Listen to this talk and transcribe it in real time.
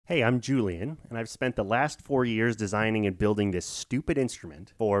Hey, I'm Julian, and I've spent the last 4 years designing and building this stupid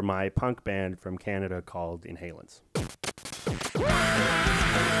instrument for my punk band from Canada called Inhalants.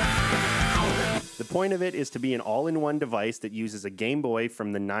 The point of it is to be an all-in-one device that uses a Game Boy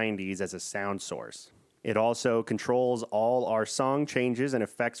from the 90s as a sound source. It also controls all our song changes and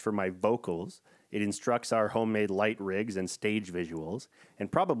effects for my vocals. It instructs our homemade light rigs and stage visuals, and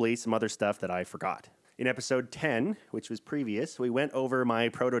probably some other stuff that I forgot. In episode 10, which was previous, we went over my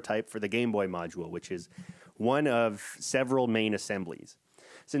prototype for the Game Boy module, which is one of several main assemblies.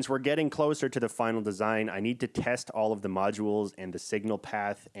 Since we're getting closer to the final design, I need to test all of the modules and the signal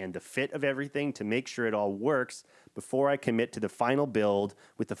path and the fit of everything to make sure it all works before I commit to the final build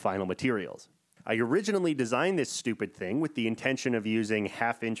with the final materials. I originally designed this stupid thing with the intention of using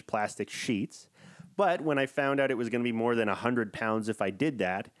half-inch plastic sheets, but when I found out it was going to be more than 100 pounds if I did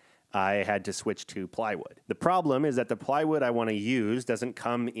that, I had to switch to plywood. The problem is that the plywood I want to use doesn't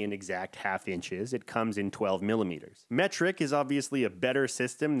come in exact half inches. It comes in 12 millimeters. Metric is obviously a better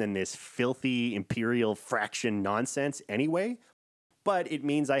system than this filthy imperial fraction nonsense anyway, but it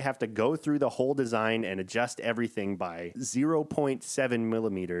means I have to go through the whole design and adjust everything by 0.7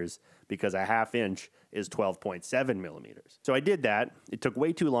 millimeters because a half inch is 12.7 millimeters. So I did that. It took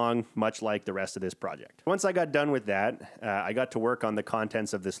way too long, much like the rest of this project. Once I got done with that, I got to work on the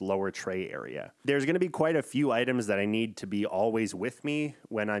contents of this lower tray area. There's going to be quite a few items that I need to be always with me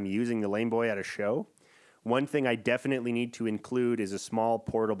when I'm using the Lame Boy at a show. One thing I definitely need to include is a small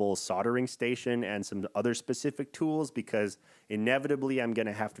portable soldering station and some other specific tools because inevitably I'm going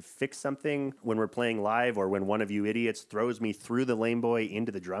to have to fix something when we're playing live or when one of you idiots throws me through the Lame Boy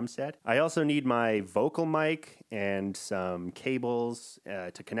into the drum set. I also need my vocal mic and some cables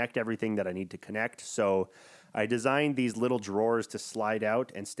to connect everything that I need to connect. So I designed these little drawers to slide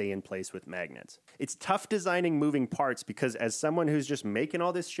out and stay in place with magnets. It's tough designing moving parts because as someone who's just making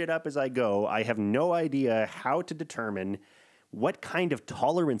all this shit up as I go, I have no idea how to determine what kind of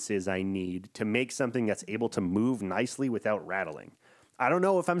tolerances I need to make something that's able to move nicely without rattling. I don't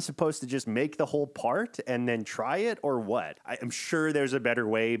know if I'm supposed to just make the whole part and then try it or what. I'm sure there's a better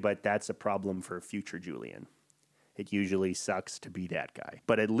way, but that's a problem for future Julian. It usually sucks to be that guy.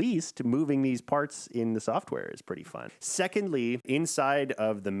 But at least moving these parts in the software is pretty fun. Secondly, inside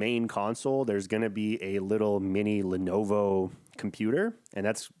of the main console, there's going to be a little mini Lenovo computer, and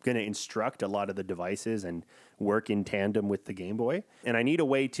that's going to instruct a lot of the devices and work in tandem with the Game Boy. And I need a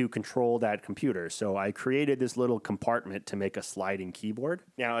way to control that computer. So I created this little compartment to make a sliding keyboard.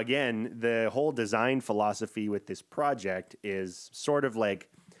 Now, again, the whole design philosophy with this project is sort of like,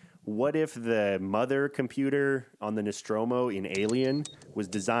 what if the mother computer on the Nostromo in Alien was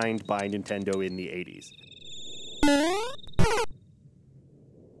designed by Nintendo in the 80s?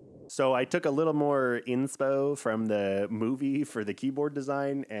 So I took a little more inspo from the movie for the keyboard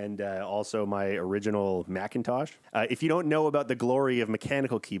design and also my original Macintosh. If you don't know about the glory of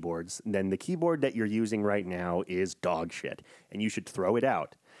mechanical keyboards, then the keyboard that you're using right now is dog shit, and you should throw it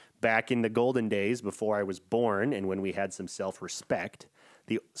out. Back in the golden days before I was born and when we had some self-respect,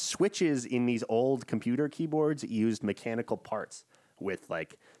 the switches in these old computer keyboards used mechanical parts with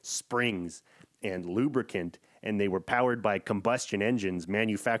like springs and lubricant, and they were powered by combustion engines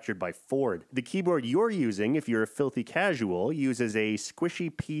manufactured by Ford. The keyboard you're using, if you're a filthy casual, uses a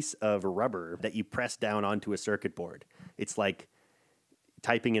squishy piece of rubber that you press down onto a circuit board. It's like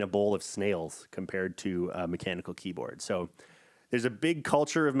typing in a bowl of snails compared to a mechanical keyboard. So there's a big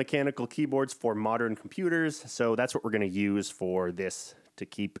culture of mechanical keyboards for modern computers, so that's what we're going to use for this to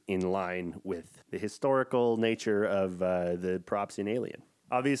keep in line with the historical nature of the props in Alien.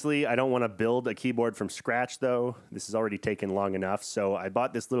 Obviously, I don't want to build a keyboard from scratch, though. This has already taken long enough, so I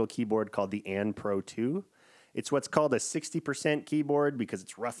bought this little keyboard called the An Pro 2. It's what's called a 60% keyboard because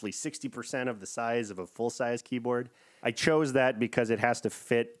it's roughly 60% of the size of a full-size keyboard. I chose that because it has to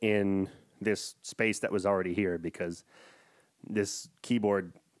fit in this space that was already here because this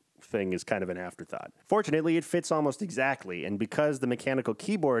keyboard thing is kind of an afterthought. Fortunately, it fits almost exactly, and because the mechanical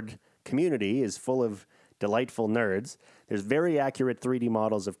keyboard community is full of delightful nerds, there's very accurate 3D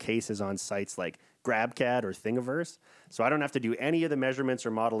models of cases on sites like GrabCAD or Thingiverse, so I don't have to do any of the measurements or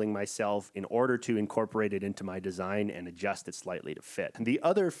modeling myself in order to incorporate it into my design and adjust it slightly to fit. The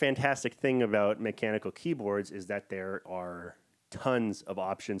other fantastic thing about mechanical keyboards is that there are tons of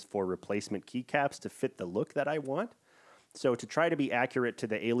options for replacement keycaps to fit the look that I want. So to try to be accurate to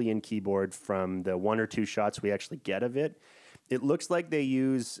the Alien keyboard from the one or two shots we actually get of it, it looks like they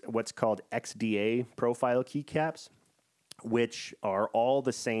use what's called XDA profile keycaps, which are all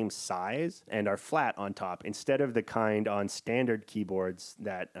the same size and are flat on top instead of the kind on standard keyboards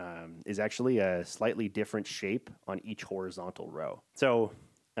that is actually a slightly different shape on each horizontal row. So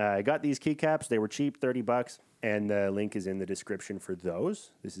I got these keycaps. They were cheap, 30 bucks, and the link is in the description for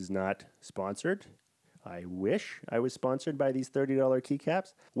those. This is not sponsored. I wish I was sponsored by these $30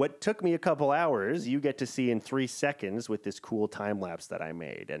 keycaps. What took me a couple hours, you get to see in 3 seconds with this cool time lapse that I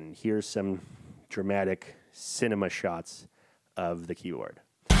made. And here's some dramatic cinema shots of the keyboard.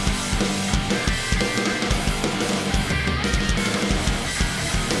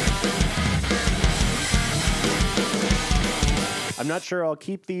 I'm not sure I'll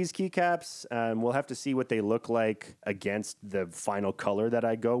keep these keycaps. We'll have to see what they look like against the final color that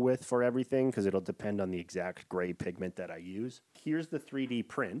I go with for everything, because it'll depend on the exact gray pigment that I use. Here's the 3D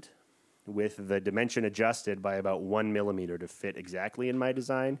print with the dimension adjusted by about 1 millimeter to fit exactly in my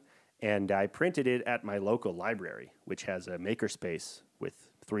design. And I printed it at my local library, which has a makerspace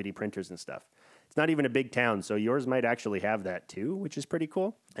with 3D printers and stuff. It's not even a big town, so yours might actually have that too, which is pretty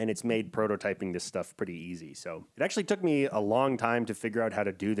cool. And it's made prototyping this stuff pretty easy. So it actually took me a long time to figure out how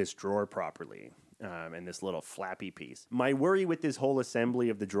to do this drawer properly, and this little flappy piece. My worry with this whole assembly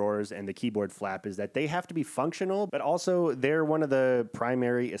of the drawers and the keyboard flap is that they have to be functional, but also they're one of the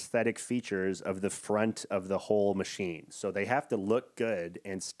primary aesthetic features of the front of the whole machine. So they have to look good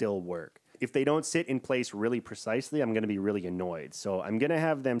and still work. If they don't sit in place really precisely, I'm going to be really annoyed. So I'm going to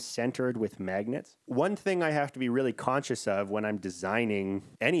have them centered with magnets. One thing I have to be really conscious of when I'm designing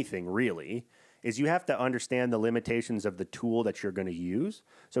anything really is you have to understand the limitations of the tool that you're going to use.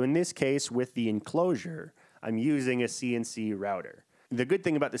 So in this case, with the enclosure, I'm using a CNC router. The good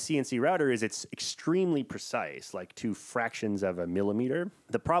thing about the CNC router is it's extremely precise, like 2 fractions of a millimeter.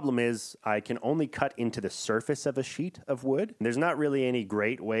 The problem is I can only cut into the surface of a sheet of wood. There's not really any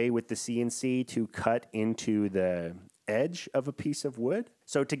great way with the CNC to cut into the edge of a piece of wood.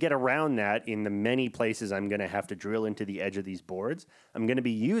 So to get around that, in the many places I'm going to have to drill into the edge of these boards, I'm going to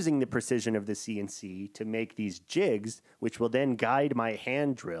be using the precision of the CNC to make these jigs, which will then guide my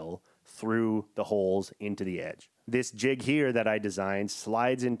hand drill through the holes into the edge. This jig here that I designed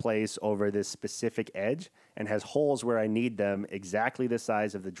slides in place over this specific edge and has holes where I need them exactly the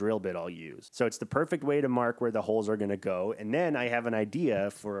size of the drill bit I'll use. So it's the perfect way to mark where the holes are going to go. And then I have an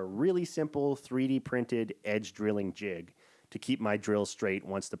idea for a really simple 3D printed edge drilling jig to keep my drill straight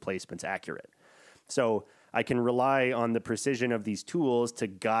once the placement's accurate. So I can rely on the precision of these tools to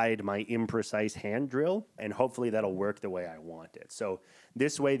guide my imprecise hand drill, and hopefully that'll work the way I want it. So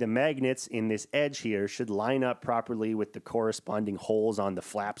this way the magnets in this edge here should line up properly with the corresponding holes on the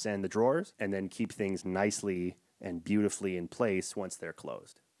flaps and the drawers, and then keep things nicely and beautifully in place once they're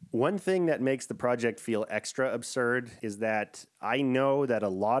closed. One thing that makes the project feel extra absurd is that I know that a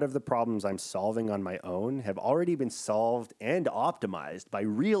lot of the problems I'm solving on my own have already been solved and optimized by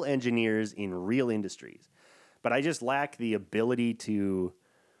real engineers in real industries. But I just lack the ability to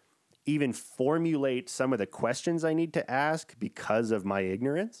even formulate some of the questions I need to ask because of my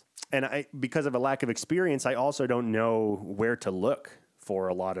ignorance. And because of a lack of experience, I also don't know where to look for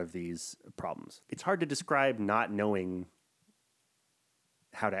a lot of these problems. It's hard to describe not knowing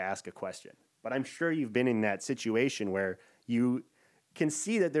how to ask a question. But I'm sure you've been in that situation where you can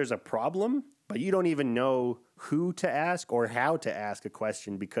see that there's a problem, but you don't even know who to ask or how to ask a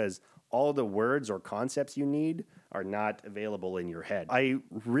question because all the words or concepts you need are not available in your head. I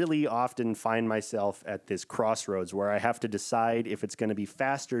really often find myself at this crossroads where I have to decide if it's going to be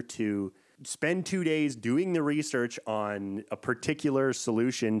faster to spend 2 days doing the research on a particular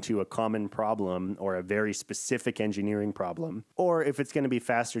solution to a common problem or a very specific engineering problem, or if it's going to be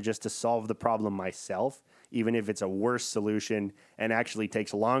faster just to solve the problem myself, even if it's a worse solution and actually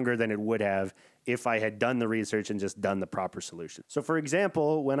takes longer than it would have if I had done the research and just done the proper solution. So for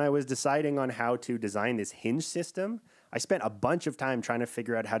example, when I was deciding on how to design this hinge system, I spent a bunch of time trying to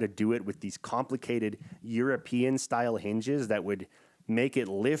figure out how to do it with these complicated European style hinges that would make it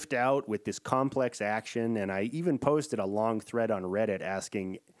lift out with this complex action. And I even posted a long thread on Reddit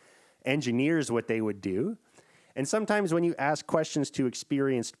asking engineers what they would do. And sometimes when you ask questions to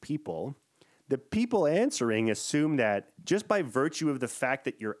experienced people, the people answering assume that just by virtue of the fact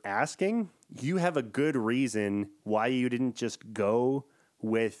that you're asking, you have a good reason why you didn't just go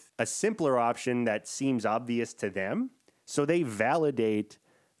with a simpler option that seems obvious to them. So they validate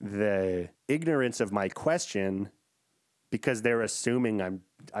the ignorance of my question because they're assuming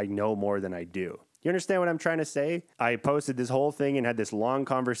I know more than I do. You understand what I'm trying to say? I posted this whole thing and had this long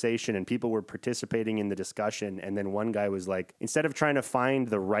conversation and people were participating in the discussion. And then one guy was like, instead of trying to find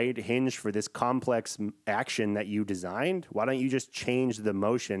the right hinge for this complex action that you designed, why don't you just change the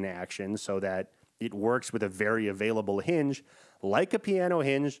motion action so that it works with a very available hinge, like a piano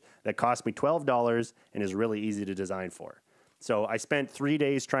hinge that cost me $12 and is really easy to design for. So I spent 3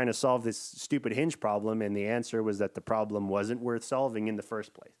 days trying to solve this stupid hinge problem, and the answer was that the problem wasn't worth solving in the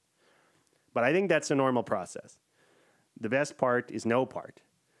first place. But I think that's a normal process. The best part is no part.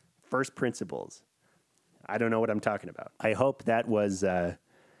 First principles. I don't know what I'm talking about. I hope that was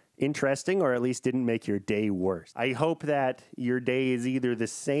interesting, or at least didn't make your day worse. I hope that your day is either the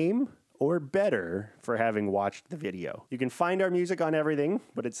same or better for having watched the video. You can find our music on everything,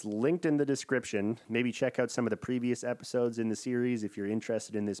 but it's linked in the description. Maybe check out some of the previous episodes in the series if you're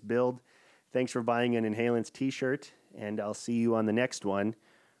interested in this build. Thanks for buying an Inhalants t-shirt, and I'll see you on the next one,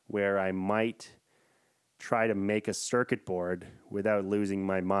 where I might try to make a circuit board without losing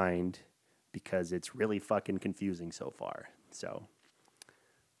my mind, because it's really fucking confusing so far. So,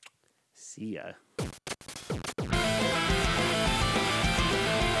 see ya.